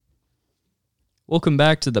Welcome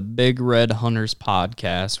back to the Big Red Hunters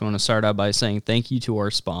podcast. We want to start out by saying thank you to our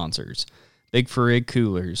sponsors. Big Frig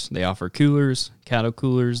Coolers. They offer coolers, cattle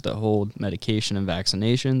coolers that hold medication and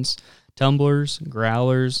vaccinations, tumblers,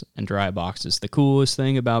 growlers, and dry boxes. The coolest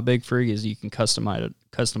thing about Big Frig is you can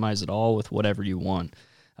customize it all with whatever you want.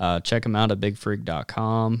 Check them out at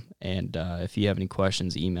bigfrig.com, and if you have any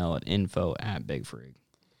questions, email at info@bigfrig.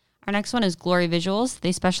 Our next one is Glory Visuals.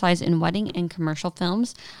 They specialize in wedding and commercial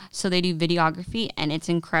films, so they do videography, and it's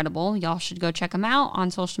incredible. Y'all should go check them out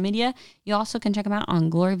on social media. You also can check them out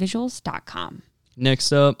on gloryvisuals.com.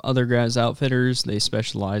 Next up, Other Guys Outfitters. They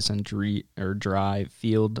specialize in dry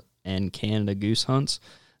field and Canada goose hunts.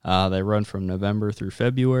 They run from November through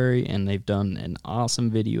February, and they've done an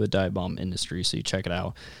awesome video of Dive Bomb Industry, so you check it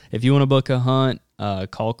out. If you want to book a hunt,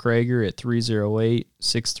 call Krager at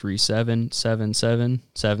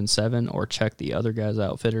 308-637-7777 or check the Other Guys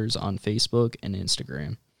Outfitters on Facebook and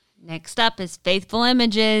Instagram. Next up is Faithful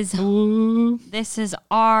Images. Ooh. This is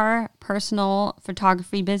our personal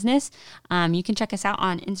photography business. You can check us out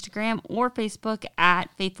on Instagram or Facebook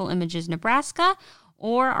at Faithful Images Nebraska,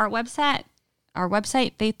 or our website,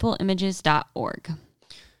 faithfulimages.org.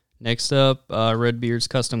 Next up, Redbeard's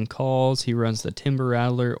Custom Calls. He runs the Timber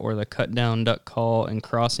Rattler or the Cut Down Duck Call and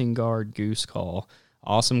Crossing Guard Goose Call.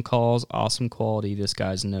 Awesome calls, awesome quality. This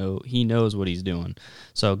guy's he knows what he's doing.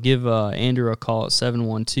 So give Andrew a call at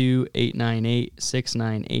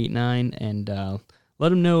 712-898-6989 and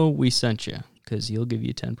let him know we sent you, because he'll give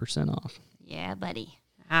you 10% off. Yeah, buddy.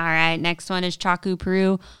 All right, next one is Chaco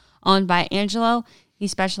Peru, owned by Angelo. He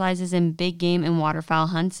specializes in big game and waterfowl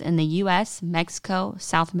hunts in the U.S., Mexico,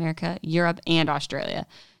 South America, Europe, and Australia.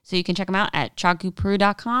 So you can check him out at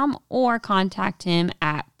chacoperu.com or contact him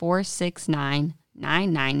at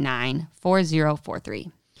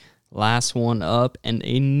 469-999-4043. Last one up, and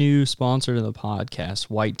a new sponsor to the podcast,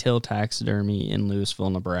 Whitetail Taxidermy in Louisville,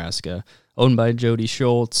 Nebraska. Owned by Jody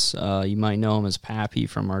Schultz. You might know him as Pappy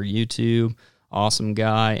from our YouTube. Awesome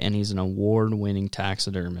guy, and he's an award-winning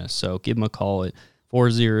taxidermist. So give him a call at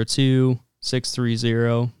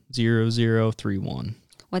 402-630-0031.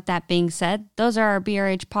 With that being said, those are our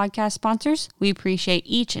BRH podcast sponsors. We appreciate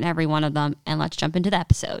each and every one of them, and let's jump into the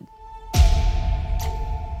episode.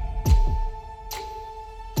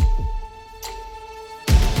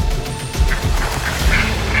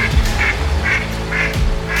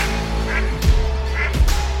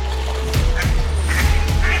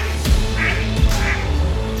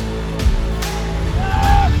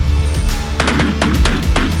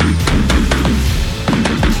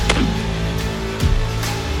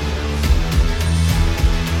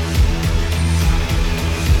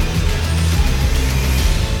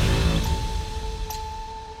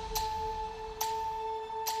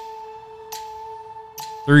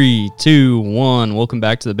 Three, two, one. Welcome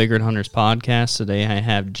back to the Big Red Hunters podcast. Today I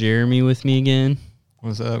have Jeremy with me again.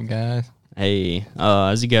 What's up, guys? Hey,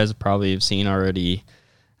 as you guys probably have seen already,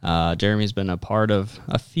 Jeremy's been a part of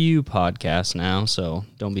a few podcasts now, so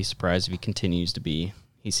don't be surprised if he continues to be.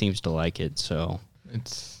 He seems to like it, so.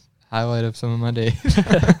 It's highlight of some of my days.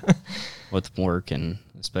 With work, and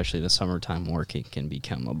especially the summertime work, it can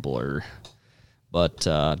become a blur. But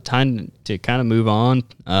time to kind of move on.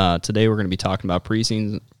 Today we're going to be talking about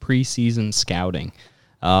preseason scouting.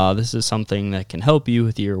 This is something that can help you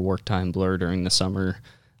with your work time blur during the summer,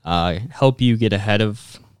 help you get ahead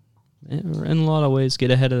of, in a lot of ways,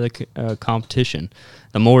 get ahead of the competition.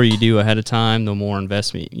 The more you do ahead of time, the more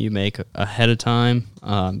investment you make ahead of time.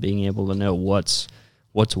 Being able to know what's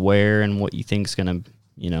where and what you think is going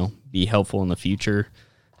to be helpful in the future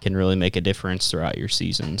can really make a difference throughout your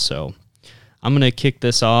season. So I'm going to kick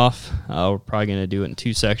this off. We're probably going to do it in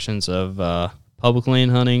two sections of public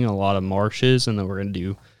land hunting, a lot of marshes, and then we're going to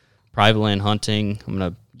do private land hunting. I'm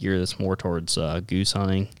going to gear this more towards goose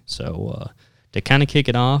hunting. So to kind of kick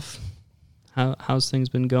it off, how's things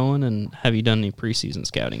been going, and have you done any preseason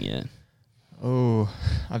scouting yet? Oh,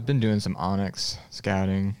 I've been doing some onyx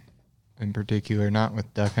scouting in particular, not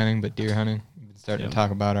with duck hunting, but deer hunting. We've been starting to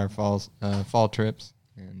talk about our fall trips,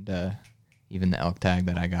 and even the elk tag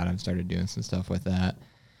that I got, I've started doing some stuff with that.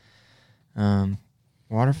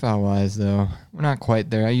 Waterfowl-wise, though, we're not quite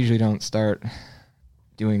there. I usually don't start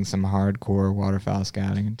doing some hardcore waterfowl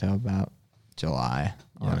scouting until about July,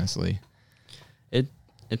 honestly.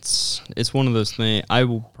 It's one of those things. I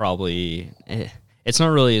will probably... It's not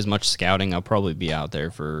really as much scouting. I'll probably be out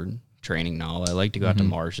there for training Nala. I like to go out to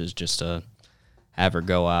marshes just to have her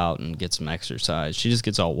go out and get some exercise. She just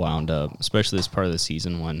gets all wound up, especially this part of the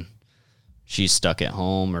season when she's stuck at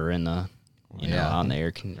home or in the, on the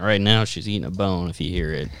air. Right now, she's eating a bone, if you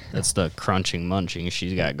hear it. That's the crunching, munching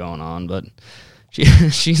she's got going on. But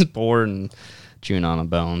she's bored and chewing on a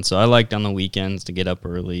bone. So I liked on the weekends to get up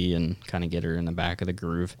early and kind of get her in the back of the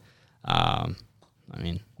groove.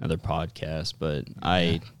 Another podcast, but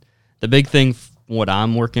the big thing, what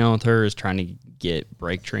I'm working on with her is trying to get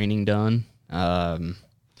brake training done.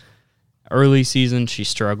 Early season, she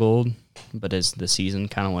struggled, but as the season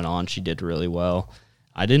kind of went on, she did really well.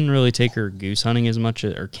 I didn't really take her goose hunting as much,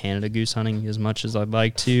 or Canada goose hunting as much as I'd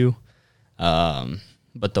like to.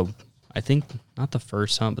 But I think not the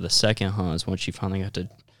first hunt, but the second hunt is when she finally got to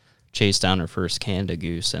chase down her first Canada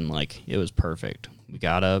goose, and it was perfect. We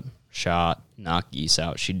got up, shot, knocked geese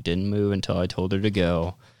out. She didn't move until I told her to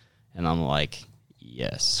go, and I'm like,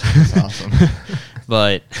 yes. That's awesome.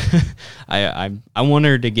 But I want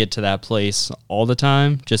her to get to that place all the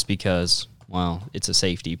time, just because, well, it's a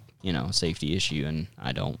safety issue, and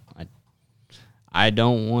I don't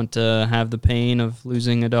want to have the pain of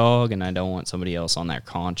losing a dog, and I don't want somebody else on that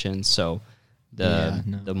conscience. So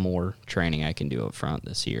the more training I can do up front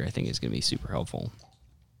this year, I think is going to be super helpful.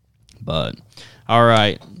 But all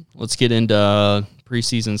right, let's get into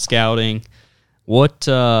preseason scouting. What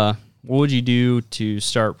would you do to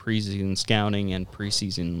start preseason scouting and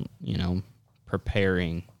preseason,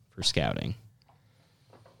 preparing for scouting?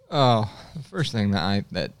 Oh, the first thing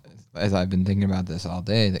that as I've been thinking about this all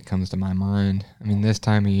day, that comes to my mind. I mean, this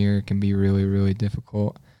time of year can be really, really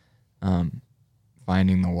difficult.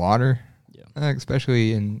 Finding the water,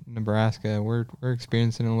 especially in Nebraska, we're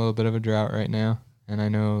experiencing a little bit of a drought right now, and I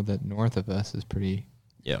know that north of us is pretty,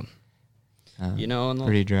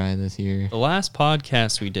 pretty dry this year. The last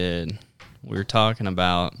podcast we did, we were talking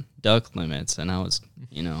about duck limits, and I was,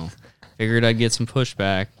 figured I'd get some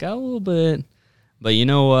pushback. Got a little bit. But you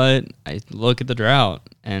know what? I look at the drought,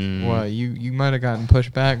 and well, you might have gotten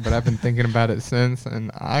pushback, but I've been thinking about it since,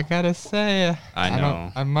 and I gotta say,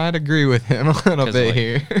 I might agree with him a little bit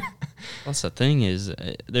here. That's the thing is,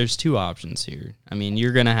 there's two options here. I mean,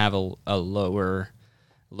 you're gonna have a lower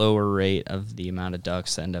rate of the amount of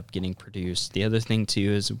ducks that end up getting produced. The other thing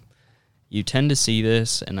too is, you tend to see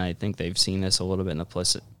this, and I think they've seen this a little bit in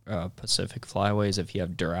the Pacific flyways. If you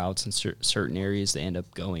have droughts in certain areas, they end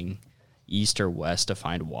up going east or west to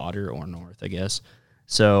find water, or north, I guess.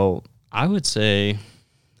 So I would say,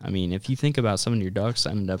 if you think about some of your ducks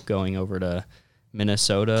end up going over to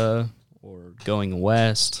Minnesota or going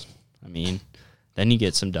west, then you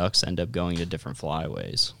get some ducks end up going to different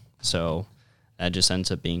flyways. So that just ends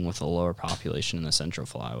up being with a lower population in the central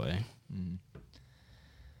flyway.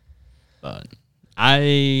 But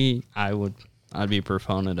I'd be a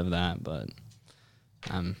proponent of that, but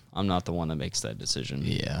I'm not the one that makes that decision.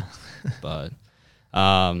 Yeah. But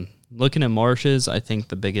looking at marshes, I think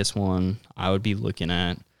the biggest one I would be looking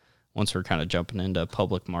at, once we're kind of jumping into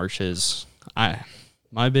public marshes,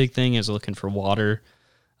 my big thing is looking for water.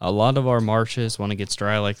 A lot of our marshes, when it gets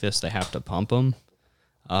dry like this, they have to pump them.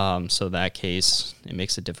 So that case, it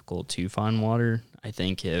makes it difficult to find water. I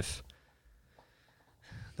think if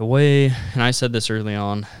the way, and I said this early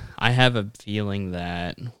on, I have a feeling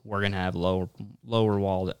that we're going to have lower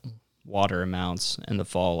water amounts in the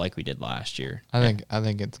fall like we did last year. I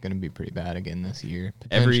think it's going to be pretty bad again this year.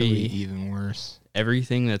 Potentially even worse.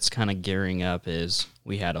 Everything that's kind of gearing up is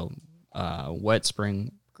we had a wet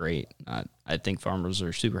spring. Great. I think farmers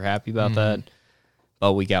are super happy about that.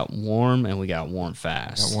 But we got warm, and we got warm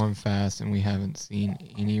fast. And we haven't seen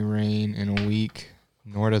any rain in a week,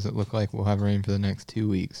 nor does it look like we'll have rain for the next 2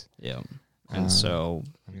 weeks. Yeah. And so,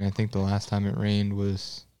 I think the last time it rained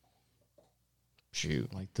was,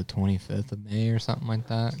 like the 25th of May or something like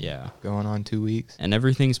that. Yeah. Going on 2 weeks. And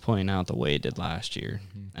everything's pointing out the way it did last year.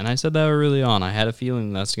 And I said that early on. I had a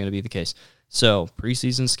feeling that's going to be the case. So,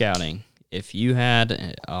 preseason scouting. If you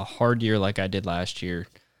had a hard year like I did last year,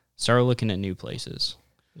 start looking at new places.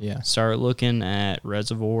 Yeah. Start looking at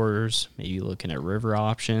reservoirs, maybe looking at river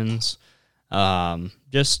options.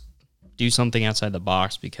 Just do something outside the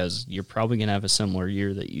box, because you're probably going to have a similar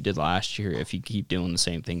year that you did last year if you keep doing the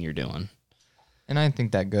same thing you're doing. And I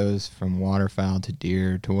think that goes from waterfowl to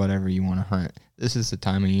deer to whatever you want to hunt. This is the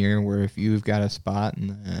time of year where if you've got a spot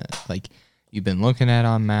and you've been looking at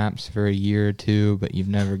on maps for a year or two, but you've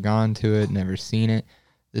never gone to it, never seen it,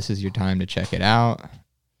 this is your time to check it out.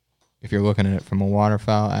 If you're looking at it from a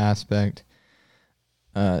waterfowl aspect,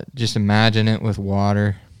 just imagine it with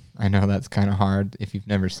water. I know that's kind of hard if you've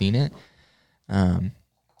never seen it. The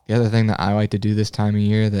other thing that I like to do this time of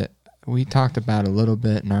year that we talked about a little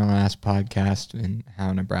bit in our last podcast and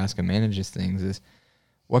how Nebraska manages things is,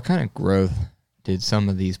 what kind of growth did some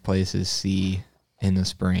of these places see in the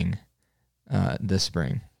spring, this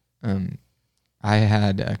spring? I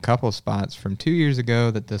had a couple spots from 2 years ago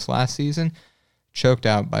that this last season choked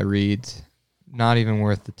out by reeds, not even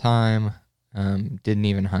worth the time. Didn't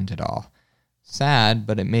even hunt at all. Sad,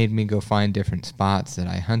 but it made me go find different spots that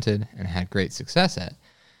I hunted and had great success at.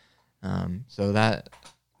 So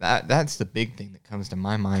that's the big thing that comes to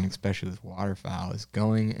my mind, especially with waterfowl, is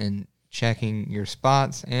going and checking your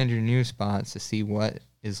spots and your new spots to see what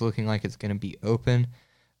is looking like it's going to be open.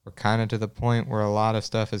 We're kind of to the point where a lot of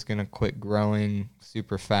stuff is going to quit growing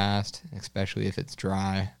super fast, especially if it's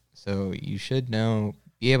dry. So you should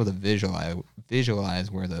be able to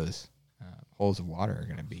visualize where those holes of water are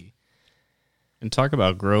going to be. And talk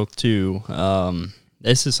about growth too.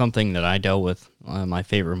 This is something that I dealt with. My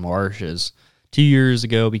favorite marsh is 2 years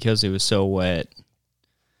ago because it was so wet.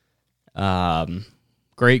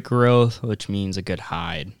 Great growth, which means a good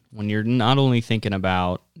hide. When you're not only thinking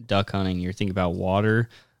about duck hunting, you're thinking about water,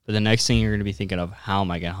 but the next thing you're going to be thinking of, how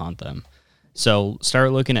am I going to hunt them? So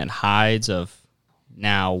start looking at hides of,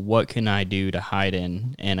 now what can I do to hide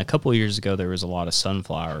in? And a couple of years ago, there was a lot of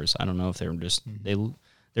sunflowers. I don't know if they were just, they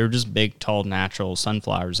were just big, tall, natural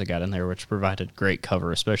sunflowers that got in there, which provided great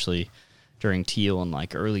cover, especially during teal and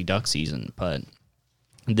like early duck season. But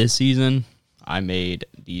this season, I made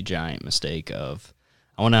the giant mistake of,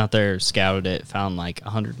 I went out there, scouted it, found like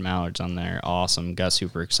 100 mallards on there. Awesome. Got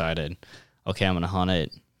super excited. Okay, I'm going to hunt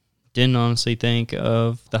it. Didn't honestly think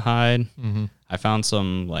of the hide. Mm-hmm. I found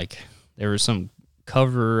some, there was some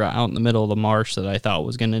cover out in the middle of the marsh that I thought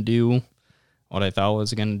was going to do what I thought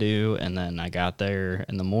was going to do. And then I got there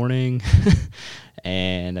in the morning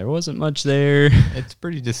and there wasn't much there. It's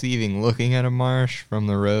pretty deceiving looking at a marsh from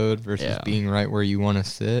the road versus being right where you want to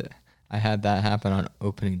sit. I had that happen on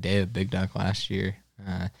opening day of Big Duck last year.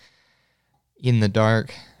 In the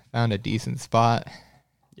dark, found a decent spot.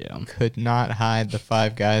 Yeah. Could not hide the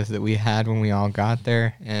 5 guys that we had when we all got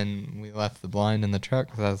there, and we left the blind in the truck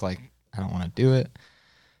because I was like, I don't want to do it.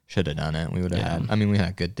 Should have done it. We would have had, we had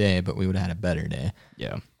a good day, but we would have had a better day.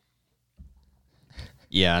 Yeah.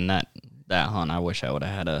 Yeah, and that hunt, I wish I would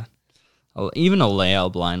have had even a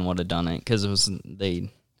layout blind would have done it, because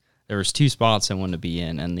there was 2 spots I wanted to be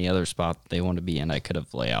in, and the other spot they wanted to be in, I could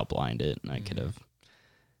have layout blinded, and I could have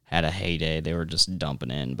had a heyday. They were just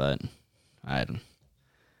dumping in, but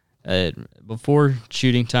before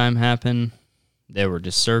shooting time happened, they were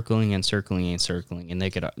just circling and circling and circling, and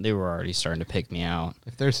they were already starting to pick me out.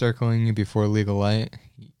 If they're circling you before legal light,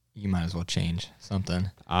 you might as well change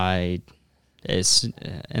something. And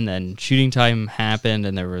then shooting time happened,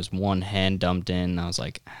 and there was one hen dumped in, and I was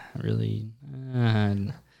like, really?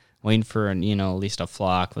 Waiting for at least a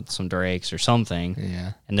flock with some drakes or something.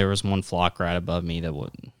 Yeah. And there was one flock right above me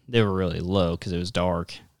they were really low because it was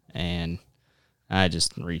dark, and I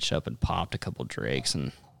just reached up and popped a couple drakes,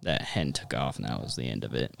 and that hen took off, and that was the end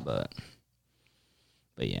of it. But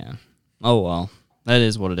yeah. Oh well, that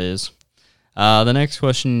is what it is. The next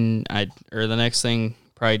question the next thing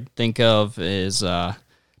probably think of is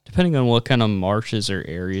depending on what kind of marshes or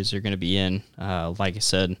areas you're going to be in. Like I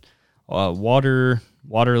said, water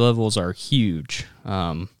levels are huge.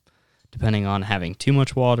 Depending on having too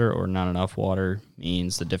much water or not enough water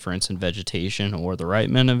means the difference in vegetation or the right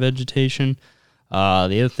amount of vegetation. The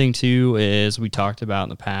other thing too is, we talked about in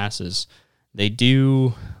the past, is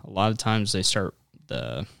a lot of times they start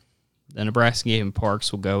the Nebraska Game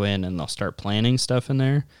Parks will go in and they'll start planting stuff in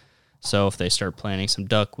there. So if they start planting some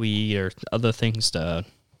duckweed or other things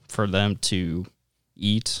for them to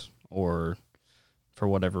eat, or for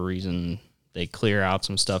whatever reason they clear out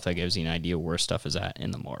some stuff, that gives you an idea where stuff is at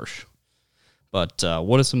in the marsh. But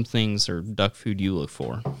what are some things or duck food you look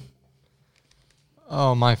for?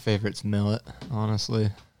 Oh, my favorite's millet, honestly.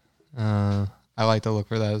 I like to look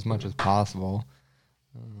for that as much as possible.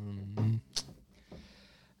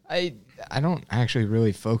 I don't actually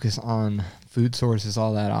really focus on food sources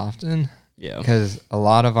all that often. Yeah. Because a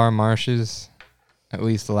lot of our marshes, at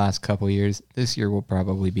least the last couple years, this year will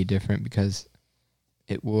probably be different because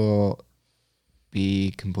it will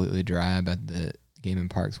be completely dry, but the Game and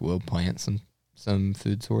Parks will plant some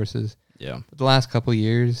food sources. Yeah. But the last couple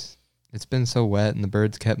years, it's been so wet and the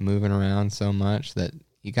birds kept moving around so much that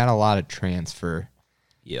you got a lot of transfer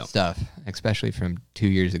stuff, especially from 2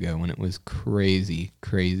 years ago when it was crazy,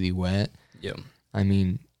 crazy wet. Yeah.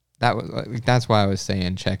 That's why I was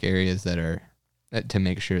saying check areas to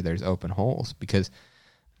make sure there's open holes, because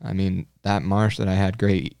that marsh that I had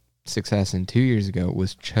great success in 2 years ago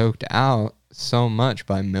was choked out so much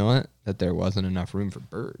by millet that there wasn't enough room for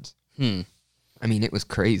birds. It was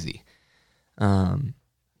crazy.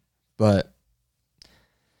 But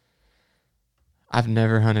I've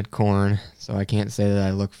never hunted corn, so I can't say that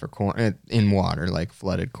I look for corn in water, like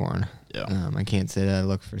flooded corn. Yeah. I can't say that I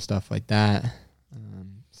look for stuff like that.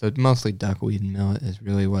 So mostly duckweed and millet is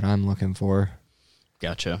really what I'm looking for.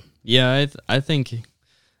 Gotcha. Yeah, I think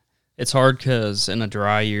it's hard because in a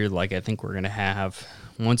dry year, like I think we're going to have,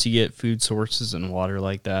 once you get food sources and water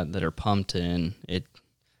like that are pumped in, it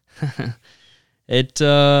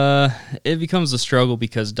it becomes a struggle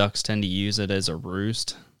because ducks tend to use it as a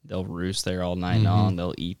roost. They'll roost there all night long.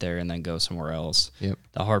 They'll eat there and then go somewhere else. Yep.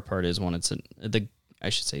 The hard part is when the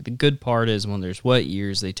good part is when there's wet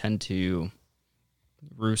years, they tend to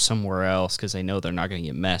roost somewhere else because they know they're not going to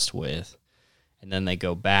get messed with. And then they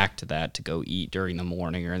go back to that to go eat during the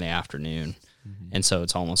morning or in the afternoon. And so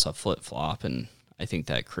it's almost a flip-flop, and I think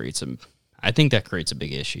that creates a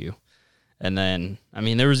big issue. And then, I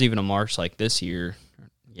mean, there was even a march like this year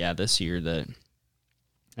that's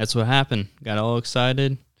what happened. Got all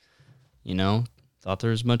excited, thought there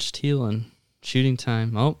was much teal and shooting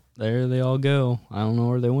time. Oh, there they all go. I don't know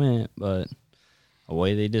where they went, but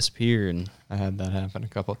away they disappeared. I had that happen a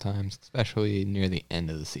couple times, especially near the end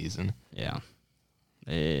of the season. Yeah.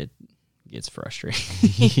 It gets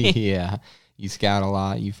frustrating. Yeah. You scout a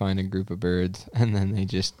lot, you find a group of birds, and then they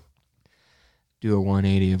just do a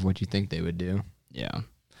 180 of what you think they would do. Yeah.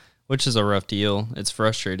 Which is a rough deal. It's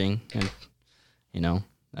frustrating, and,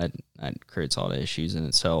 that creates a lot of issues in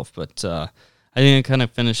itself. But I think it kind of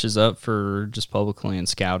finishes up for just public land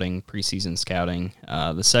scouting, preseason scouting.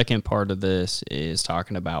 The second part of this is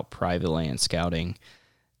talking about private land scouting.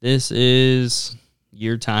 This is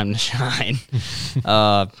your time to shine.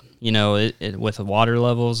 With the water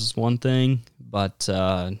levels is one thing, but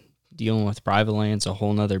dealing with private land is a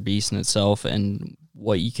whole nother beast in itself. And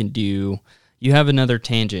what you can do, you have another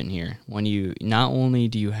tangent here. When you, not only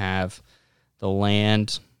do you have the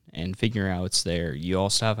land and figure out it's there, you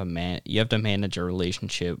also have you have to manage a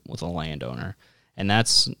relationship with a landowner. And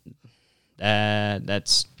that's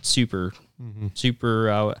super,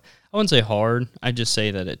 super, I wouldn't say hard. I just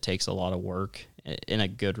say that it takes a lot of work in a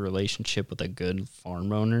good relationship with a good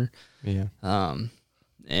farm owner. Yeah.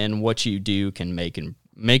 And what you do can make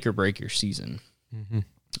or break your season.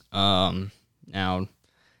 Now,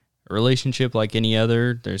 a relationship like any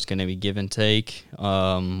other, there's going to be give and take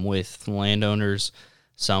with landowners.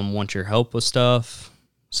 Some want your help with stuff,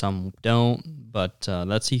 some don't, but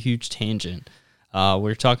that's a huge tangent.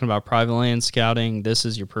 We're talking about private land scouting. This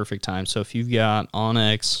is your perfect time. So if you've got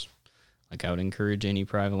Onyx, like I would encourage any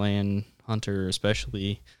private land hunter,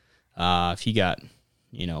 especially if you got,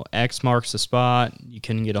 X marks the spot, you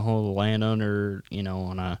couldn't get a hold of the landowner,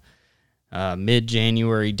 on a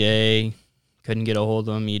mid-January day, couldn't get a hold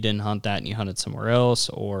of them, you didn't hunt that and you hunted somewhere else,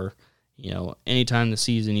 or, anytime the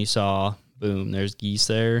season you saw, boom, there's geese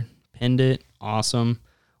there, pinned it, awesome.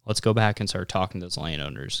 Let's go back and start talking to those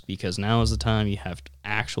landowners, because now is the time. You have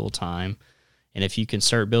actual time. And if you can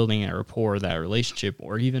start building a rapport, that relationship,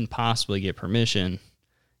 or even possibly get permission,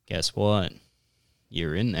 guess what?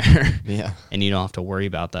 You're in there. Yeah. And you don't have to worry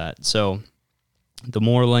about that. So the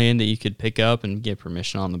more land that you could pick up and get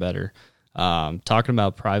permission on, the better. Talking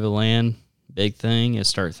about private land, big thing is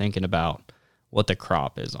start thinking about what the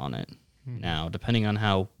crop is on it. Now, depending on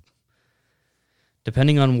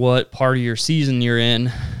what part of your season you're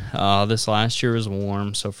in, this last year was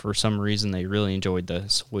warm, so for some reason they really enjoyed the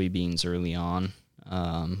soybeans early on.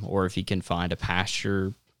 Or if you can find a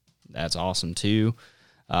pasture, that's awesome too.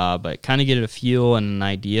 But kind of get a feel and an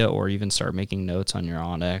idea, or even start making notes on your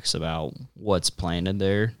Onyx about what's planted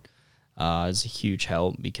there is a huge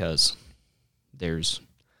help, because there's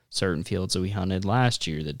certain fields that we hunted last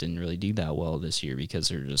year that didn't really do that well this year because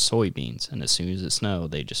they're just soybeans. And as soon as it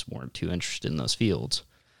snowed, they just weren't too interested in those fields.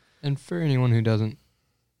 And for anyone who doesn't,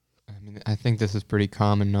 I think this is pretty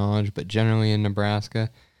common knowledge, but generally in Nebraska,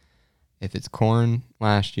 if it's corn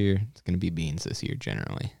last year, it's going to be beans this year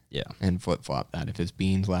generally. Yeah. And flip-flop that. If it's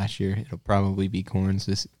beans last year, it'll probably be corn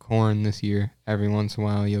this year. Every once in a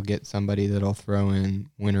while, you'll get somebody that'll throw in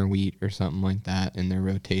winter wheat or something like that in their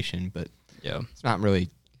rotation, but yeah, it's not really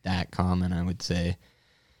that common, I would say.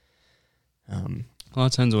 A lot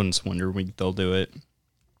of times when it's winter wheat, they'll do it.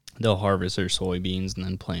 They'll harvest their soybeans and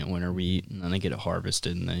then plant winter wheat, and then they get it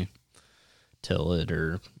harvested and they till it,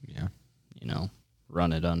 or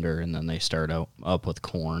run it under, and then they start up with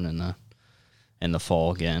corn in the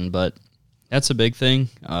fall again. But that's a big thing,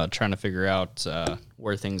 trying to figure out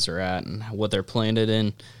where things are at and what they're planted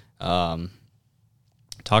in.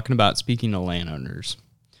 Speaking to landowners.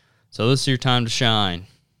 So this is your time to shine.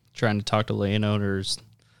 Trying to talk to landowners.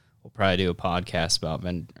 We'll probably do a podcast about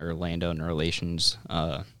landowner relations.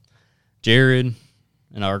 Jared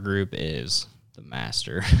in our group is the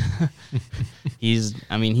master. He's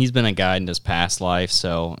been a guide in his past life,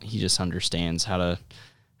 so he just understands how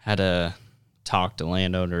to talk to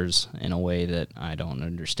landowners in a way that I don't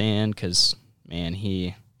understand, because man,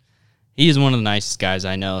 he he is one of the nicest guys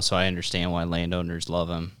I know, so I understand why landowners love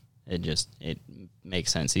him. It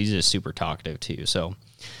makes sense. He's just super talkative too. So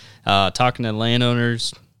talking to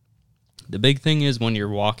landowners, the big thing is when you're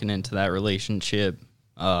walking into that relationship,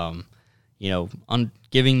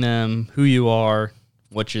 giving them who you are,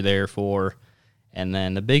 what you're there for. And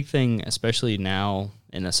then the big thing, especially now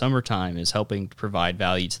in the summertime, is helping to provide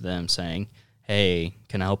value to them, saying, hey,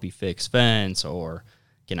 can I help you fix fence, or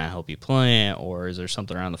can I help you plant, or is there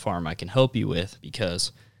something around the farm I can help you with?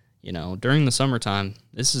 Because, during the summertime,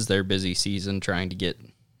 this is their busy season trying to get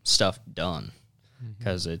stuff done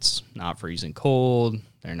because it's not freezing cold.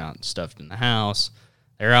 They're not stuffed in the house.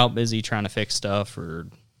 They're out busy trying to fix stuff, or,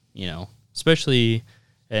 especially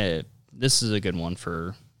this is a good one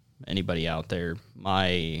for anybody out there.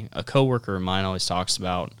 A coworker of mine always talks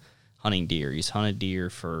about hunting deer. He's hunted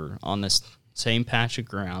deer on this same patch of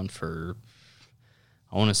ground for,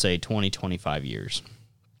 I want to say 20, 25 years.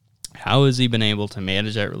 How has he been able to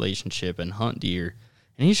manage that relationship and hunt deer?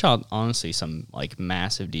 And he shot, honestly, some like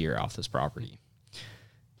massive deer off this property.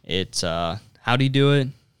 It's how'd he do it?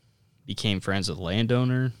 Became friends with the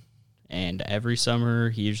landowner, and every summer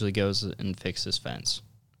he usually goes and fixes fence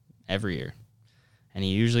every year. And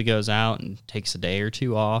he usually goes out and takes a day or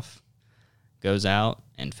two off, goes out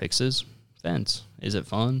and fixes fence. Is it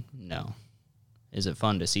fun? No. Is it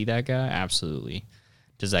fun to see that guy? Absolutely.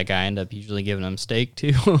 Does that guy end up usually giving him steak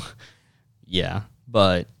too? Yeah.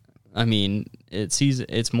 But, I mean,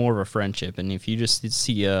 it's more of a friendship. And if you just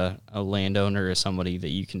see a landowner as somebody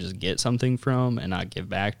that you can just get something from and not give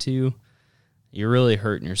back to, you're really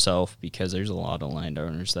hurting yourself, because there's a lot of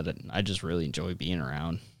landowners that I just really enjoy being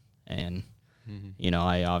around. And,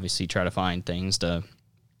 I obviously try to find things to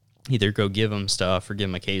either go give them stuff or give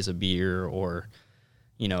them a case of beer, or,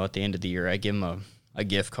 at the end of the year, I give them a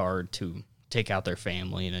gift card to take out their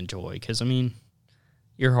family and enjoy. Because, I mean,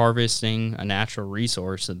 you're harvesting a natural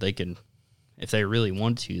resource that they can, if they really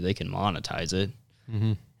want to, they can monetize it.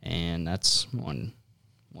 Mm-hmm. And that's when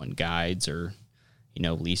guides or,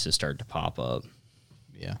 leases start to pop up.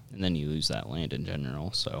 Yeah. And then you lose that land in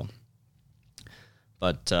general. So,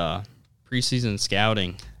 but preseason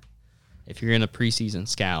scouting, if you're in a preseason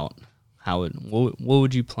scout, what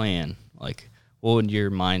would you plan? Like, what would your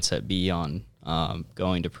mindset be on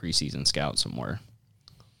going to preseason scout somewhere?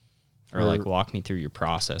 Or like, walk me through your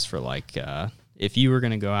process for like, if you were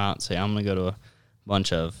going to go out and say, I'm going to go to a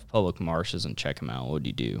bunch of public marshes and check them out, what would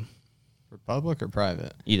you do? For public or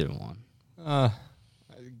private? Either one.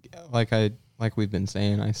 Like we've been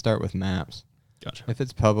saying, I start with maps. Gotcha. If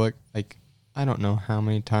it's public, like, I don't know how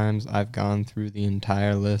many times I've gone through the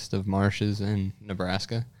entire list of marshes in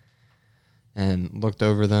Nebraska and looked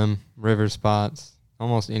over them, river spots,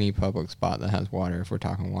 almost any public spot that has water, if we're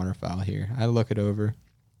talking waterfowl here. I look it over.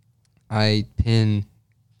 I pin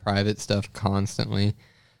private stuff constantly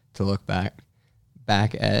to look back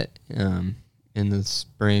at in the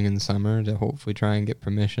spring and summer to hopefully try and get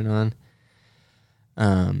permission on.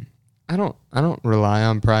 I don't rely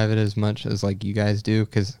on private as much as like you guys do,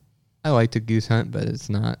 because I like to goose hunt, but it's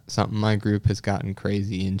not something my group has gotten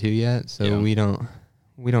crazy into yet. So we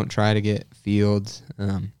don't try to get fields.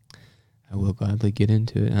 I will gladly get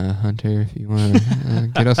into it, Hunter, if you want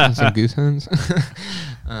to get us on some goose hunts.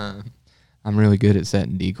 I'm really good at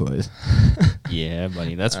setting decoys. Yeah,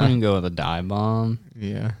 buddy. That's when you go with a dive bomb.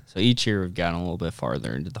 Yeah. So each year we've gotten a little bit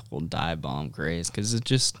farther into the whole dive bomb craze, because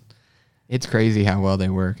it's crazy how well they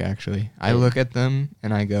work, actually. I look at them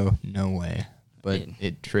and I go, no way. But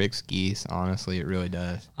it tricks geese, honestly. It really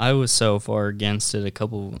does. I was so far against it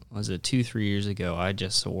 2-3 years ago, I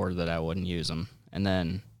just swore that I wouldn't use them. And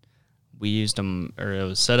then we used them, or it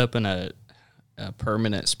was set up in a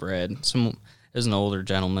permanent spread. As an older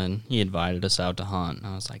gentleman, he invited us out to hunt. And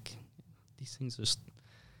I was like, these things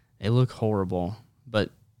they look horrible. But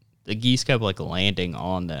the geese kept like landing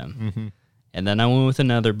on them. Mm-hmm. And then I went with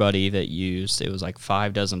another buddy that it was like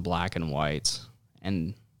 5 dozen black and whites.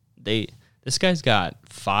 And this guy's got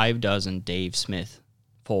 5 dozen Dave Smith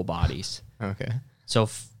full bodies. Okay. So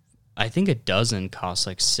I think a dozen costs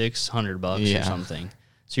like $600 or something.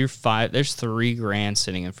 So there's $3,000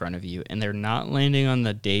 sitting in front of you, and they're not landing on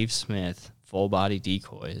the Dave Smith full body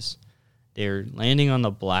decoys. They're landing on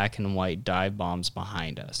the black and white dive bombs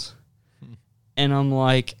behind us. And I'm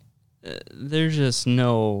like, there's just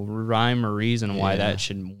no rhyme or reason why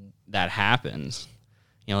that happens.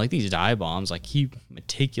 Like these dive bombs, like he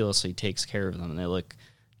meticulously takes care of them, and they look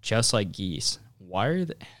just like geese. Why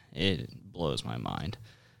it blows my mind.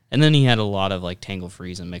 And then he had a lot of like tangle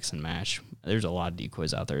freeze and mix and match. There's a lot of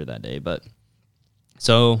decoys out there that day, but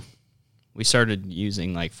so we started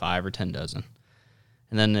using like 5 or 10 dozen.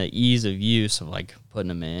 And then the ease of use of like putting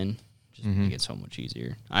them in, just make it so much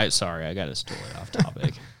easier. I got us totally off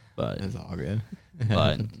topic, but It's all good.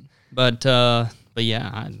 but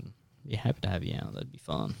yeah, I'd be happy to have you out. That'd be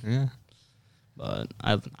fun. Yeah. But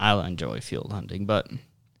I enjoy field hunting. But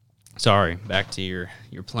sorry, back to your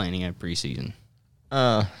planning at preseason.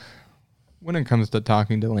 When it comes to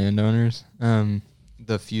talking to landowners, I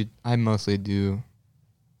mostly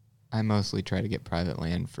try to get private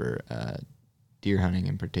land for deer hunting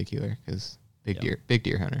in particular, because big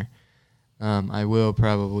deer hunter. I will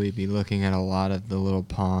probably be looking at a lot of the little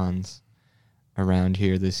ponds around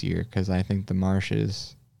here this year, because I think the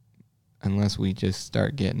marshes, unless we just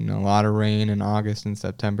start getting a lot of rain in August and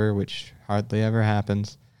September, which hardly ever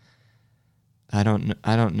happens, I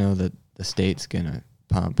don't know that the state's gonna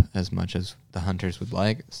pump as much as the hunters would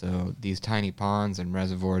like. So these tiny ponds and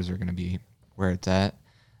reservoirs are gonna be where it's at.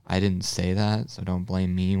 I didn't say that, so don't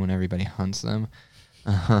blame me when everybody hunts them.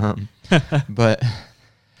 But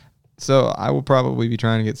so I will probably be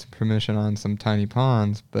trying to get some permission on some tiny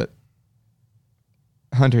ponds, but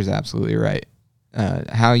Hunter's absolutely right.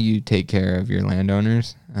 How you take care of your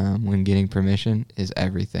landowners when getting permission is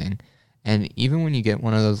everything. And even when you get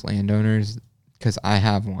one of those landowners, because I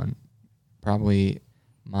have one, probably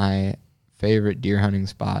my favorite deer hunting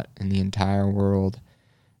spot in the entire world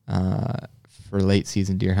for late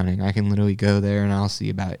season deer hunting. I can literally go there and I'll see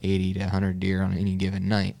about 80 to 100 deer on any given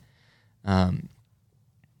night. I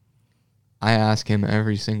ask him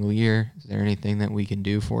every single year, is there anything that we can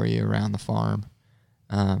do for you around the farm?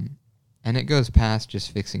 And it goes past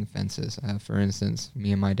just fixing fences. For instance,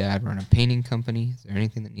 me and my dad run a painting company. Is there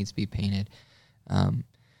anything that needs to be painted?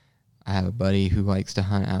 I have a buddy who likes to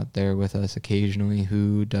hunt out there with us occasionally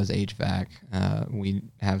who does HVAC. We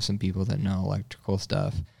have some people that know electrical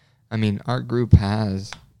stuff. I mean, our group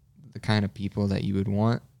has the kind of people that you would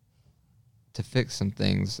want to fix some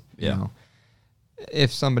things, you know,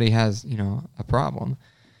 if somebody has, a problem.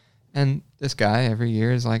 And this guy every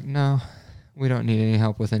year is like, no, we don't need any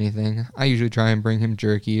help with anything. I usually try and bring him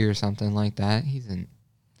jerky or something like that.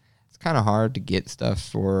 It's kind of hard to get stuff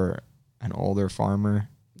for an older farmer,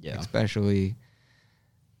 especially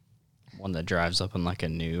one that drives up in like a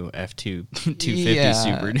new F2 250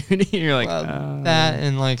 Super Duty. You're like, that,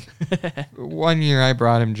 and like 1 year I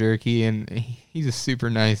brought him jerky, and he's a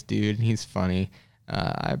super nice dude, and he's funny.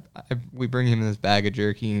 We bring him this bag of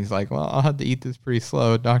jerky, and he's like, well, I'll have to eat this pretty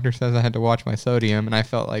slow. Doctor says I had to watch my sodium, and I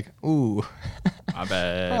felt like, ooh, my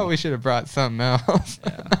bad. Oh, we should have brought something else.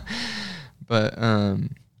 But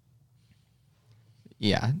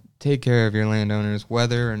take care of your landowners,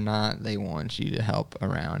 whether or not they want you to help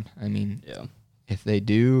around. I mean, if they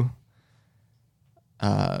do,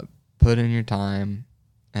 put in your time,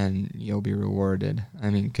 and you'll be rewarded.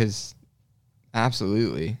 I mean, because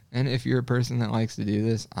absolutely. And if you're a person that likes to do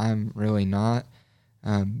this, I'm really not,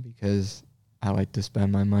 because I like to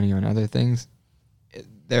spend my money on other things.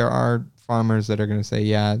 There are farmers that are going to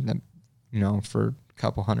say, for a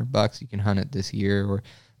couple $100 you can hunt it this year, or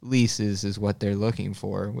leases is what they're looking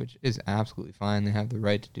for, which is absolutely fine. They have the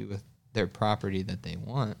right to do with their property that they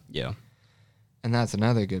want. Yeah. And that's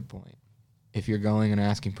another good point. If you're going and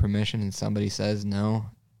asking permission and somebody says no,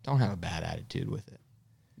 don't have a bad attitude with it.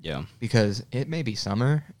 Yeah. Because it may be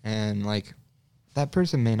summer, and like that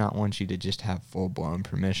person may not want you to just have full blown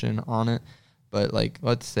permission on it. But like,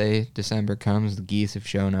 let's say December comes, the geese have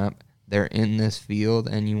shown up, they're in this field,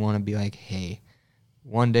 and you want to be like, hey,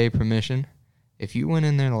 1 day permission. If you went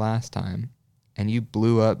in there the last time and you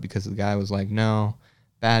blew up because the guy was like, no,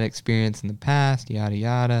 bad experience in the past, yada,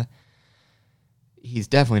 yada, he's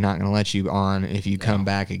definitely not going to let you on if you come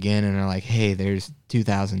back again and are like, hey, there's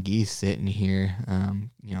 2,000 geese sitting here.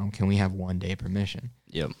 Can we have 1 day permission?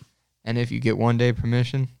 Yep. And if you get 1 day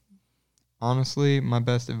permission, honestly, my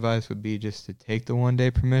best advice would be just to take the 1 day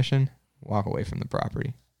permission, walk away from the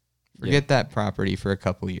property. Forget that property for a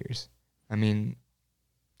couple years. I mean,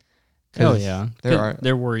 oh yeah,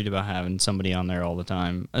 they're worried about having somebody on there all the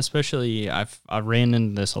time. Especially, I've ran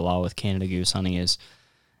into this a lot with Canada goose hunting. Is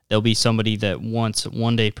there'll be somebody that wants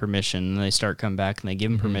 1 day permission, and they start coming back and they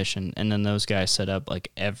give them permission, and then those guys set up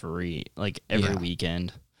like every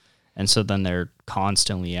weekend, and so then they're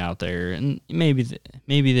constantly out there, and maybe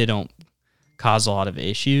they don't cause a lot of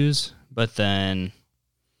issues, but then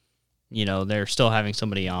they're still having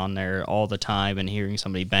somebody on there all the time and hearing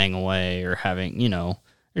somebody bang away or having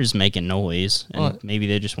they're just making noise, and maybe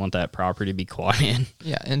they just want that property to be quiet.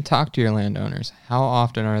 Yeah, and talk to your landowners. How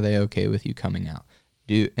often are they okay with you coming out?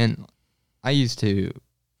 I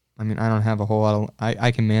don't have a whole lot of...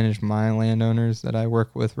 I can manage my landowners that I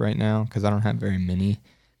work with right now because I don't have very many,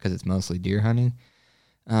 because it's mostly deer hunting.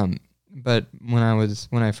 But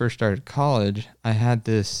when I first started college, I had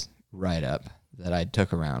this write-up that I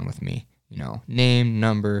took around with me. Name,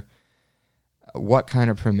 number, what kind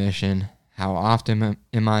of permission, how often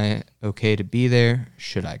am I okay to be there?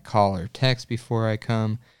 Should I call or text before I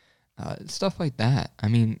come? Stuff like that. I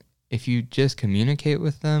mean, if you just communicate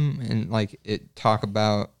with them and talk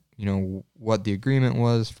about, what the agreement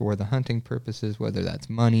was for the hunting purposes, whether that's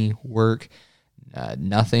money, work,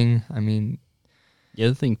 nothing. I mean, the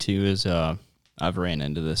other thing too is I've ran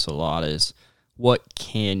into this a lot is what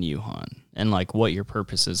can you hunt and what your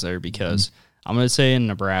purpose is there, because I'm going to say in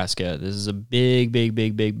Nebraska, this is a big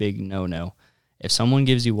no. If someone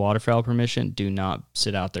gives you waterfowl permission, do not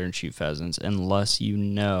sit out there and shoot pheasants unless you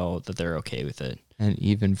know that they're okay with it. And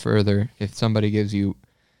even further, if somebody gives you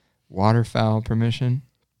waterfowl permission,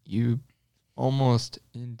 you almost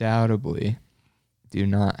undoubtedly do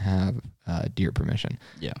not have deer permission.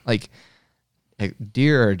 Yeah. Like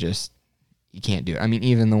deer are just, you can't do it. I mean,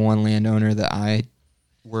 even the one landowner that I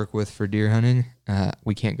work with for deer hunting,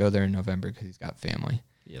 we can't go there in November because he's got family.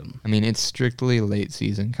 Yep. I mean, it's strictly late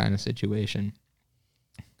season kind of situation,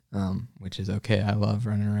 which is okay. I love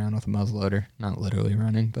running around with a muzzleloader, not literally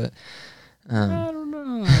running, but I don't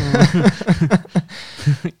know.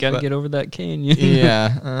 Got to get over that canyon.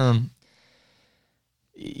 Yeah.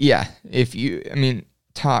 Yeah.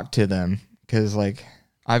 Talk to them, because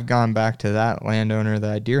I've gone back to that landowner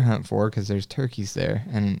that I deer hunt for because there's turkeys there.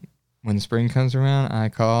 And when spring comes around, I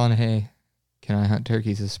call and, hey, can I hunt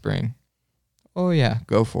turkeys this spring? Oh, yeah,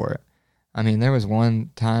 go for it. I mean, there was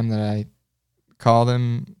one time that I called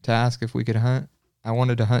him to ask if we could hunt. I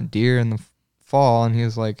wanted to hunt deer in the fall, and he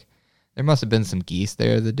was like, there must have been some geese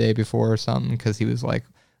there the day before or something, because he was like,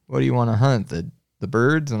 what do you want to hunt, the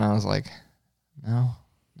birds? And I was like, no,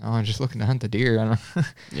 I'm just looking to hunt the deer. I don't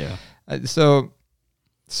Yeah. So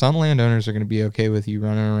some landowners are going to be okay with you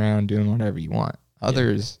running around doing whatever you want.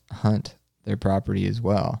 Others hunt their property as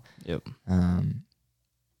well. Yep. And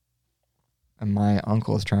my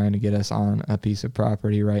uncle is trying to get us on a piece of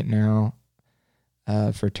property right now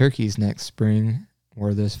for turkeys next spring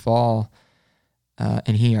or this fall.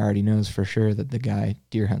 And he already knows for sure that the guy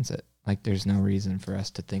deer hunts it. There's no reason for us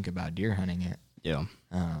to think about deer hunting it. Yeah.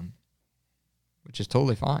 Which is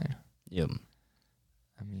totally fine. Yep.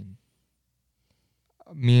 I mean,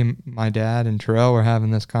 me and my dad and Terrell were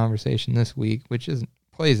having this conversation this week, which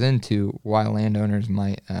plays into why landowners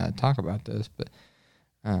might talk about this. But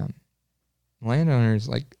landowners,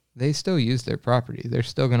 they still use their property. They're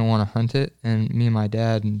still going to want to hunt it. And me and my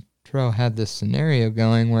dad and Terrell had this scenario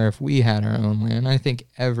going where if we had our own land, I think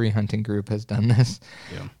every hunting group has done this,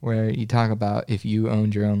 where you talk about if you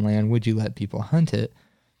owned your own land, would you let people hunt it?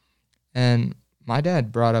 And my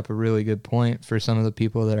dad brought up a really good point for some of the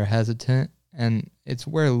people that are hesitant, and it's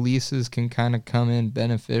where leases can kind of come in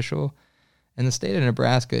beneficial. In the state of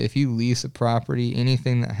Nebraska, if you lease a property,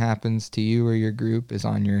 anything that happens to you or your group is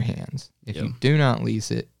on your hands. If you do not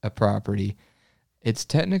lease a property, it's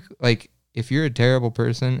technically, if you're a terrible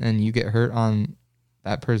person and you get hurt on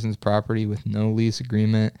that person's property with no lease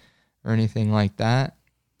agreement or anything like that,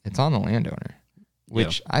 it's on the landowner,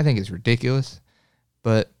 which I think is ridiculous,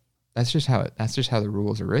 but that's just how the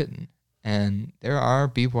rules are written. And there are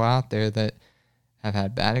people out there that have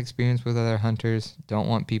had bad experience with other hunters, don't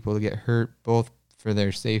want people to get hurt, both for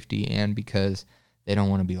their safety and because they don't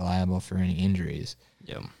want to be liable for any injuries.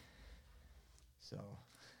 Yeah. So.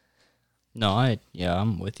 No,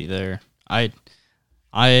 I'm with you there. I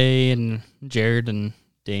and Jared and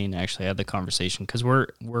Dane actually had the conversation because we're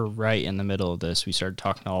right in the middle of this. We started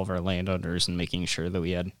talking to all of our landowners and making sure that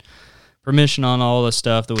we had permission on all the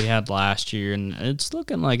stuff that we had last year, and it's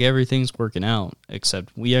looking like everything's working out,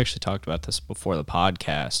 except we actually talked about this before the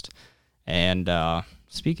podcast. And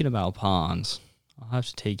speaking about ponds, I'll have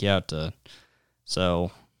to take you out to,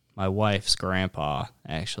 so my wife's grandpa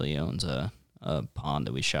actually owns a pond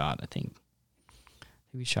that we shot. I think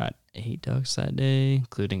we shot 8 ducks that day,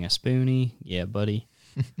 including a spoonie. Yeah, buddy.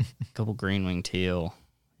 A couple green-winged teal,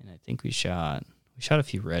 and I think we shot a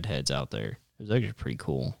few redheads out there. It was actually pretty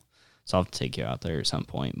cool. So I'll have to take you out there at some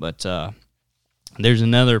point. But there's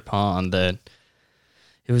another pond that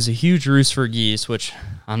it was a huge roost for geese, which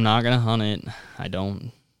I'm not gonna hunt it. I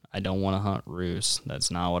don't want to hunt roosts.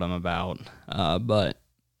 That's not what I'm about. But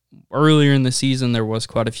earlier in the season, there was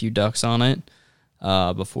quite a few ducks on it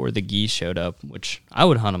before the geese showed up, which I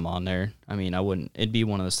would hunt them on there. I mean, I wouldn't. It'd be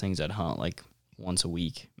one of those things I'd hunt like once a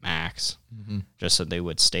week max, just so they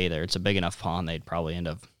would stay there. It's a big enough pond they'd probably end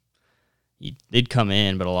up. They'd come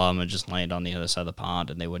in, but a lot of them would just land on the other side of the pond,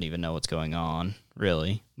 and they wouldn't even know what's going on,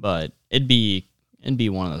 really. But it'd be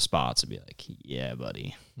one of those spots. It'd be like, yeah,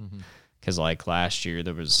 buddy. Because like last year,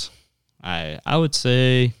 there was, I would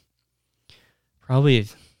say, probably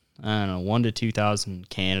I don't know, 1 to 2,000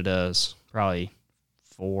 Canadas, probably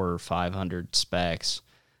 400 or 500 specks,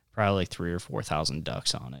 probably like 3,000 or 4,000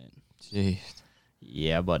 ducks on it. Jeez.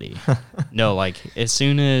 Yeah, buddy. No, like as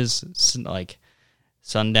soon as like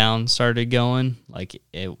sundown started going, like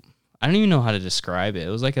it, I don't even know how to describe it.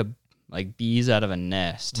 It was like bees out of a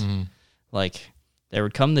nest. Mm-hmm. Like there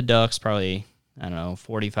would come the ducks probably, I don't know,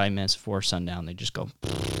 45 minutes before sundown. They just go,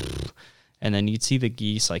 and then you'd see the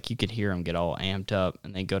geese, like you could hear them get all amped up,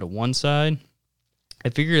 and they go to one side. I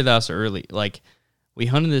figured that was early. Like we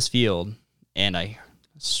hunted this field, and I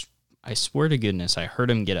swear to goodness, I heard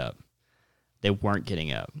them get up. They weren't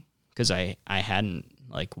getting up because I hadn't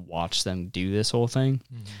like watched them do this whole thing.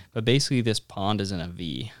 Mm-hmm. But basically this pond is in a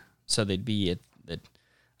V. So they'd be at the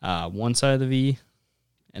one side of the V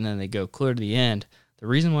and then they go clear to the end. The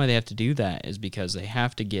reason why they have to do that is because they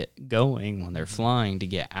have to get going when they're flying to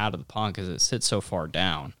get out of the pond because it sits so far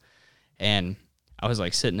down. And I was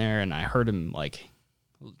like sitting there and I heard them like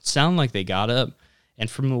sound like they got up. And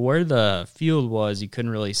from where the field was, you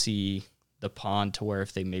couldn't really see the pond to where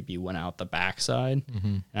if they maybe went out the backside. Mm-hmm.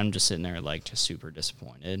 And I'm just sitting there like just super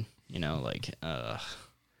disappointed, you know, like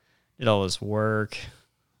did all this work,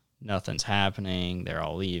 nothing's happening, they're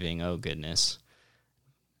all leaving, oh goodness.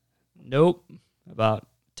 Nope. About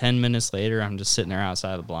 10 minutes later, I'm just sitting there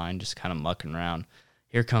outside the blind, just kind of mucking around.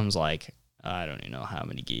 Here comes like, I don't even know how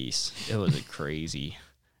many geese. It was crazy.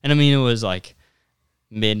 And I mean, it was like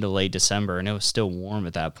mid to late December and it was still warm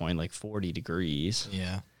at that point, like 40 degrees.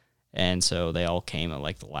 Yeah. And so they all came at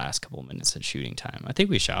like the last couple minutes of shooting time. I think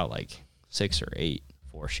we shot like 6 or 8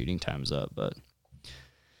 before shooting time's up, but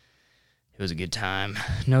it was a good time.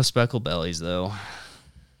 No speckled bellies though,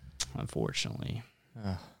 unfortunately.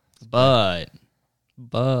 But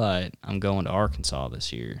I'm going to Arkansas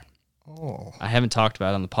this year. Oh. I haven't talked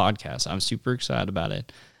about it on the podcast. I'm super excited about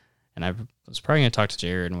it. And I was probably going to talk to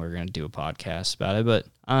Jared and we're going to do a podcast about it, but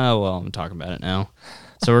I'm talking about it now.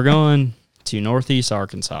 So we're going to Northeast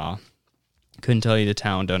Arkansas. Couldn't tell you the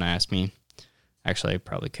town, don't ask me. Actually, I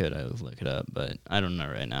probably could. I would look it up, but I don't know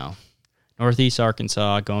right now. Northeast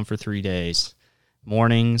Arkansas, going for 3 days.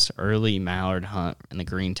 Mornings, early mallard hunt in the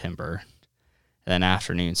green timber. And then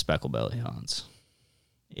afternoon, speckled belly hunts.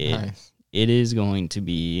 Nice. It is going to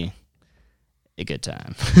be a good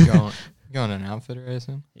time. Going an outfitter, I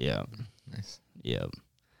assume? Yeah. Nice. Yep.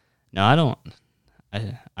 No, I don't.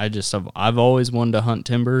 I've always wanted to hunt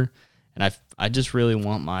timber. And I just really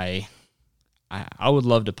want I would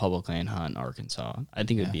love to public land hunt in Arkansas. I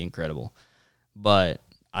think it would be incredible. But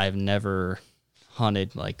I've never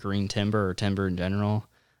hunted like green timber or timber in general.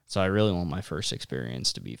 So I really want my first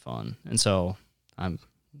experience to be fun. And so I'm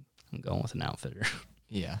going with an outfitter.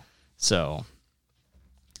 Yeah. So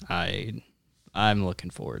I'm looking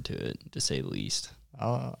forward to it, to say the least.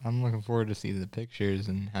 I'm looking forward to see the pictures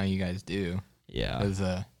and how you guys do. Yeah. Because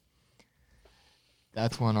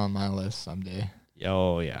that's one on my list someday.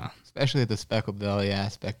 Oh, yeah. Especially the speckled belly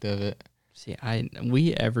aspect of it. See,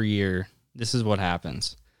 we every year, this is what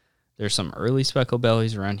happens. There's some early speckled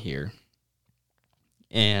bellies around here,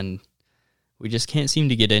 and we just can't seem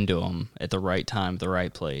to get into them at the right time, the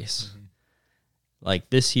right place. Mm-hmm. Like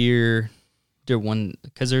this year,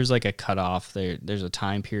 because there's like a cutoff. There's a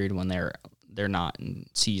time period when they're not in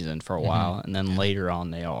season for a while, and then later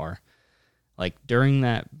on they are. Like during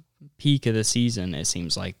that peak of the season, it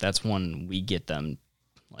seems like that's when we get them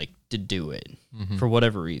like to do it for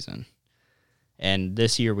whatever reason. And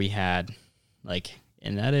this year we had like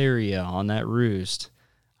in that area on that roost,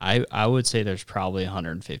 I would say there's probably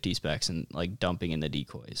 150 specs and like dumping in the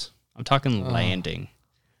decoys. I'm talking landing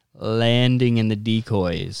in the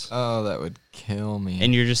decoys. Oh, that would kill me.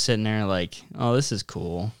 And you're just sitting there like, oh, this is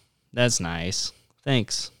cool. That's nice.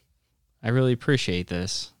 Thanks. I really appreciate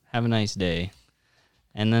this. Have a nice day.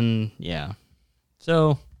 And then, yeah.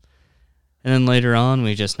 So, and then later on,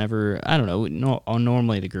 we just never, I don't know.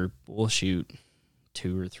 Normally the group will shoot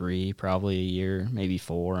 2 or 3, probably a year, maybe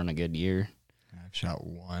 4 in a good year. I've shot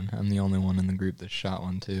 1. I'm the only one in the group that shot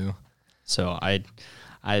 1 too. So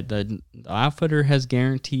the outfitter has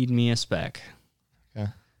guaranteed me a spec. Okay.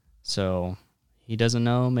 So he doesn't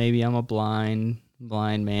know. Maybe I'm a blind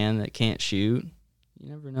man that can't shoot. You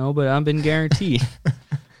never know, but I've been guaranteed.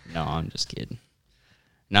 No, I'm just kidding.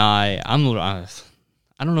 No, I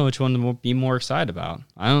don't know which one to be more excited about.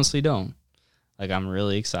 I honestly don't. Like, I'm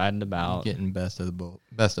really excited about getting best of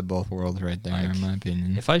both worlds right there, like, in my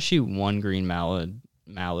opinion. If I shoot 1 green mallard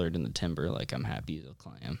in the timber, like, I'm happy as a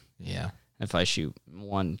clam. Yeah. If I shoot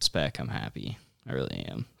 1 speck, I'm happy. I really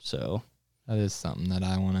am. So that is something that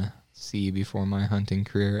I want to see before my hunting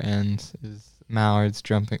career ends, is mallards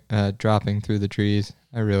dropping through the trees.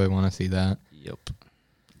 I really want to see that. Yep.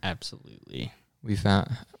 Absolutely. We found,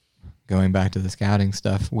 going back to the scouting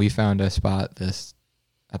stuff, we found a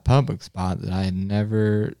public spot that I had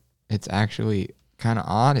never, it's actually kind of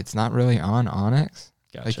odd. It's not really on Onyx.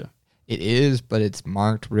 Gotcha. Like, it is, but it's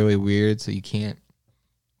marked really weird, so you can't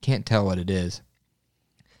tell what it is.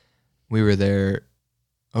 We were there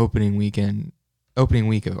opening week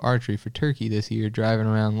of archery for turkey this year, driving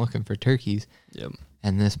around looking for turkeys. Yep.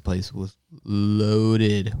 And this place was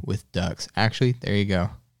loaded with ducks. Actually, there you go.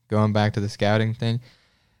 Going back to the scouting thing.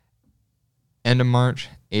 End of March,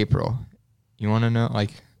 April. You want to know,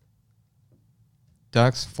 like,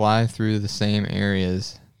 ducks fly through the same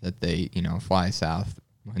areas that they, fly south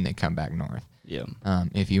when they come back north. Yeah.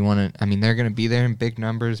 If you want to, they're going to be there in big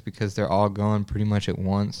numbers because they're all going pretty much at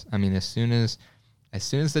once. As soon as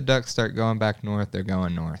the ducks start going back north, they're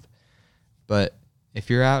going north. But if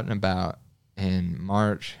you're out and about in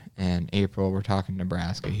March and April, we're talking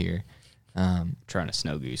Nebraska here. Trying to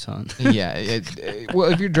snow goose hunt. Yeah.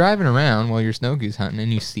 Well, if you're driving around while you're snow goose hunting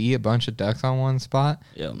and you see a bunch of ducks on one spot,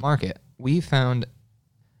 mark it. We found,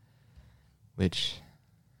 which,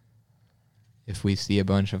 if we see a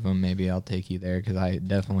bunch of them, maybe I'll take you there because I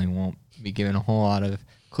definitely won't be giving a whole lot of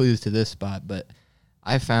clues to this spot. But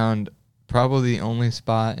I found probably the only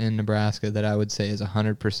spot in Nebraska that I would say is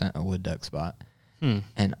 100% a wood duck spot.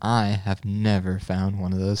 And I have never found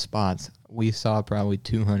one of those spots. We saw probably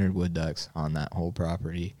 200 wood ducks on that whole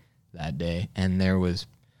property that day. And there was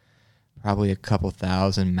probably a couple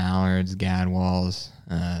thousand mallards, gadwalls,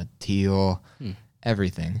 teal,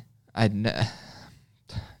 everything. It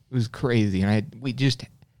was crazy. And we just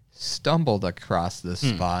stumbled across this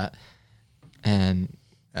spot. And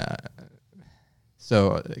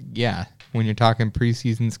so, yeah, when you're talking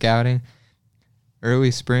preseason scouting,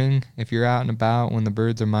 early spring, if you're out and about when the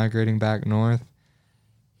birds are migrating back north,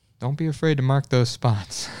 don't be afraid to mark those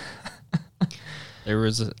spots.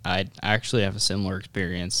 I actually have a similar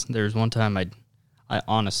experience. There was one time I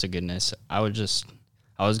honest to goodness, I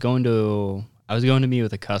was going to meet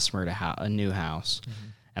with a customer at a new house,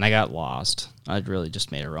 and I got lost. I'd really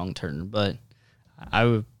just made a wrong turn, but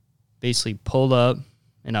I basically pulled up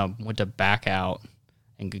and I went to back out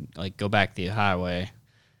and go back the highway.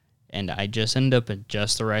 And I just ended up at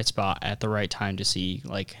just the right spot at the right time to see,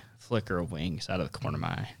 flicker of wings out of the corner of my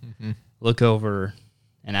eye. Look over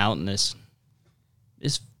and out in this,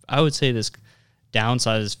 I would say this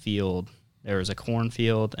downsized field, there was a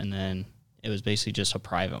cornfield, and then it was basically just a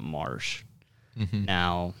private marsh.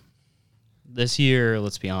 Now, this year,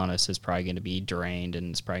 let's be honest, it's probably going to be drained,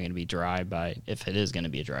 and it's probably going to be dry if it is going to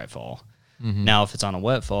be a dry fall. Now, if it's on a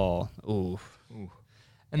wet fall, ooh.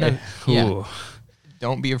 And then,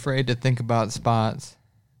 don't be afraid to think about spots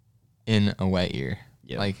in a wet year.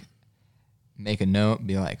 Yep. Make a note,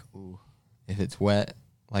 be like, ooh, if it's wet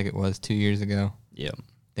like it was 2 years ago,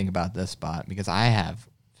 think about this spot. Because I have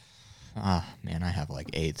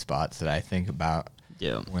 8 spots that I think about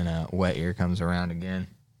when a wet year comes around again.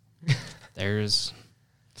 There's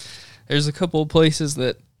a couple of places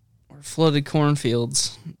that are flooded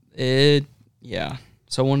cornfields.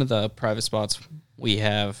 So one of the private spots we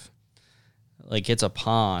have, it's a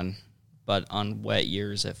pond, but on wet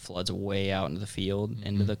years it floods way out into the field,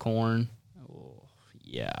 into the corn. Oh,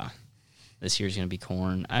 yeah. This year's going to be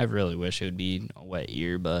corn. I really wish it would be a wet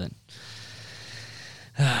year, but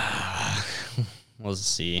we'll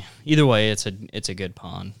see. Either way, it's a good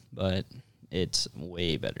pond, but it's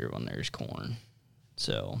way better when there's corn.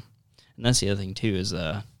 So, and that's the other thing too, is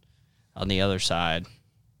on the other side,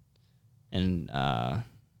 and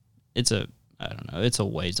it's a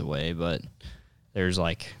ways away, but there's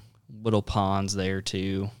little ponds there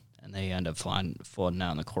too, and they end up flooding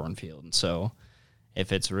out in the cornfield. And so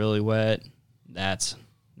if it's really wet, that's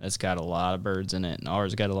got a lot of birds in it, and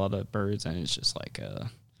ours got a lot of birds, and it's just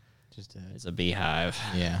it's a beehive.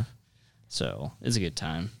 Yeah. So it's a good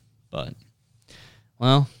time. But,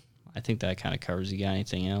 well, I think that kind of covers. You got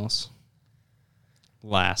anything else?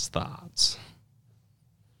 Last thoughts.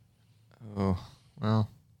 Oh, well,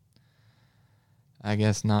 I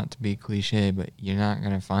guess not to be cliche, but you're not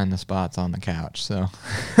going to find the spots on the couch, so.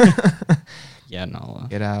 Yeah, no.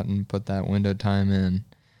 Get out and put that window time in.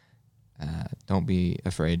 Don't be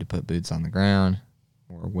afraid to put boots on the ground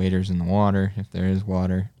or waders in the water if there is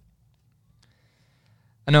water.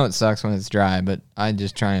 I know it sucks when it's dry, but I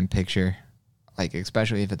just try and picture,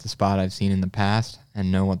 especially if it's a spot I've seen in the past,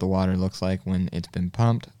 and know what the water looks like when it's been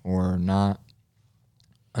pumped or not.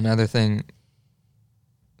 Another thing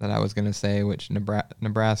that I was going to say, which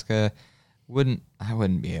Nebraska I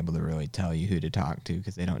wouldn't be able to really tell you who to talk to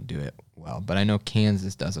because they don't do it well. But I know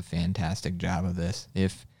Kansas does a fantastic job of this.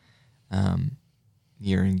 If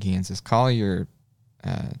you're in Kansas, call your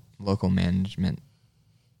local management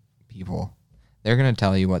people. They're going to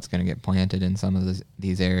tell you what's going to get planted in some of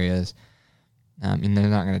these areas. And they're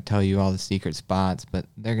not going to tell you all the secret spots, but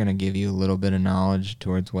they're going to give you a little bit of knowledge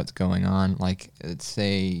towards what's going on. Like, let's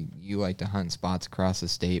say you like to hunt spots across the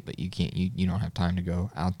state, but you don't have time to go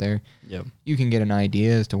out there. Yep. You can get an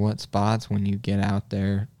idea as to what spots when you get out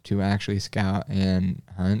there to actually scout and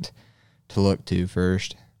hunt to look to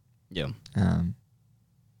first. Yeah.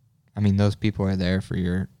 I mean, those people are there for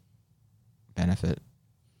your benefit.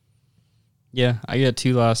 Yeah, I got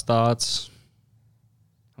 2 last thoughts.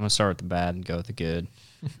 I'm going to start with the bad and go with the good.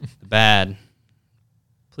 The bad,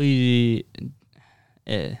 please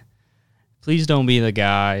don't be the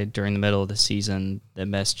guy during the middle of the season that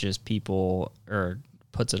messages people or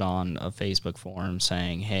puts it on a Facebook forum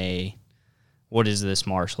saying, hey, what does this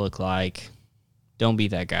marsh look like? Don't be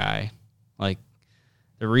that guy. Like,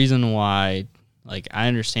 the reason why, like, I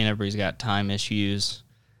understand everybody's got time issues,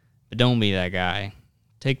 but don't be that guy.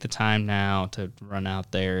 Take the time now to run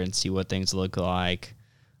out there and see what things look like,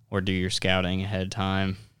 or do your scouting ahead of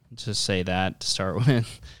time. Just say that to start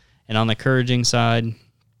with. And on the encouraging side,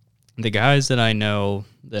 the guys that I know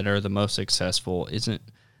that are the most successful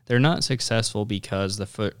they're not successful because the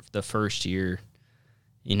first year,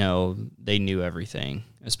 they knew everything,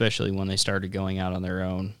 especially when they started going out on their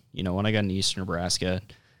own. When I got in Eastern Nebraska,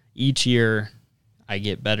 each year I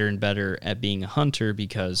get better and better at being a hunter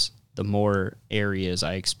because the more areas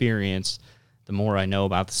I experience, the more I know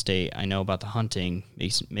about the state, I know about the hunting,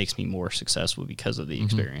 makes me more successful because of the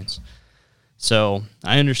experience. So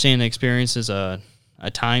I understand the experience is a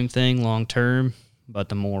time thing long term, but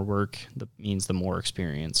the more work means the more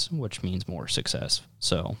experience, which means more success.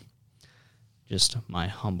 So just my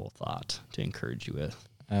humble thought to encourage you with.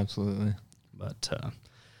 Absolutely. But,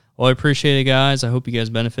 well, I appreciate it, guys. I hope you guys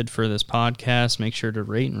benefit for this podcast. Make sure to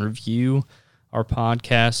rate and review our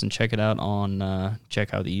podcast and check it out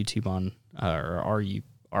check out the YouTube on our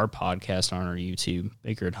podcast on our YouTube,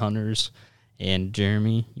 Backyard Hunters. And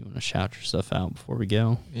Jeremy, you want to shout your stuff out before we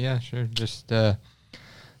go? Yeah, sure. Just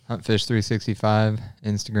Huntfish365,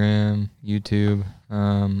 Instagram, YouTube.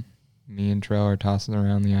 Me and Trell are tossing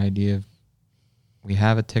around the idea of we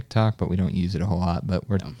have a TikTok, but we don't use it a whole lot. But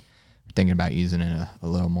we're thinking about using it a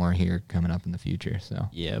little more here coming up in the future. So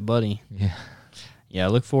yeah, buddy. Yeah, I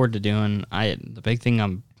look forward to doing. The big thing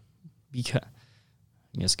I'm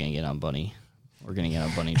just gonna get on bunny. We're gonna get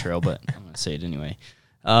on bunny trail, but I'm gonna say it anyway.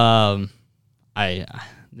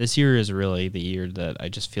 This year is really the year that I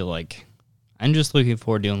just feel like I'm just looking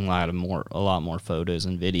forward to doing a lot more photos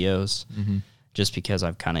and videos, just because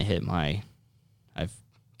I've kind of I've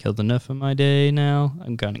killed enough of my day now.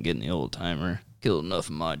 I'm kind of getting the old timer. Killed enough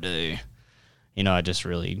of my day. I just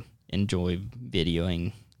really enjoy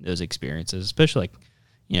videoing those experiences, especially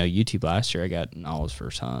YouTube last year I got Nala's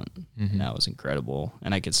first hunt, and that was incredible,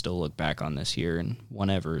 and I could still look back on this year and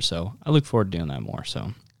whenever, so I look forward to doing that more.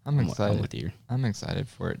 So I'm excited. I'm with you. I'm excited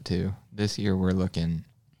for it too. This year we're gonna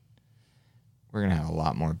have a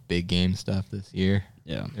lot more big game stuff this year.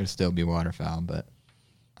 Yeah, there'll still be waterfowl, but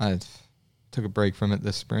I took a break from it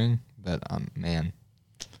this spring. But man,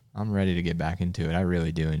 I'm ready to get back into it. I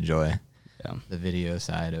really do enjoy the video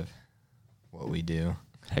side of what we do.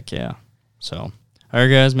 Heck yeah. So, all right,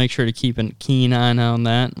 guys, make sure to keep a keen eye on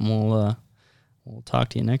that, and we'll talk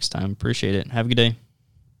to you next time. Appreciate it. Have a good day.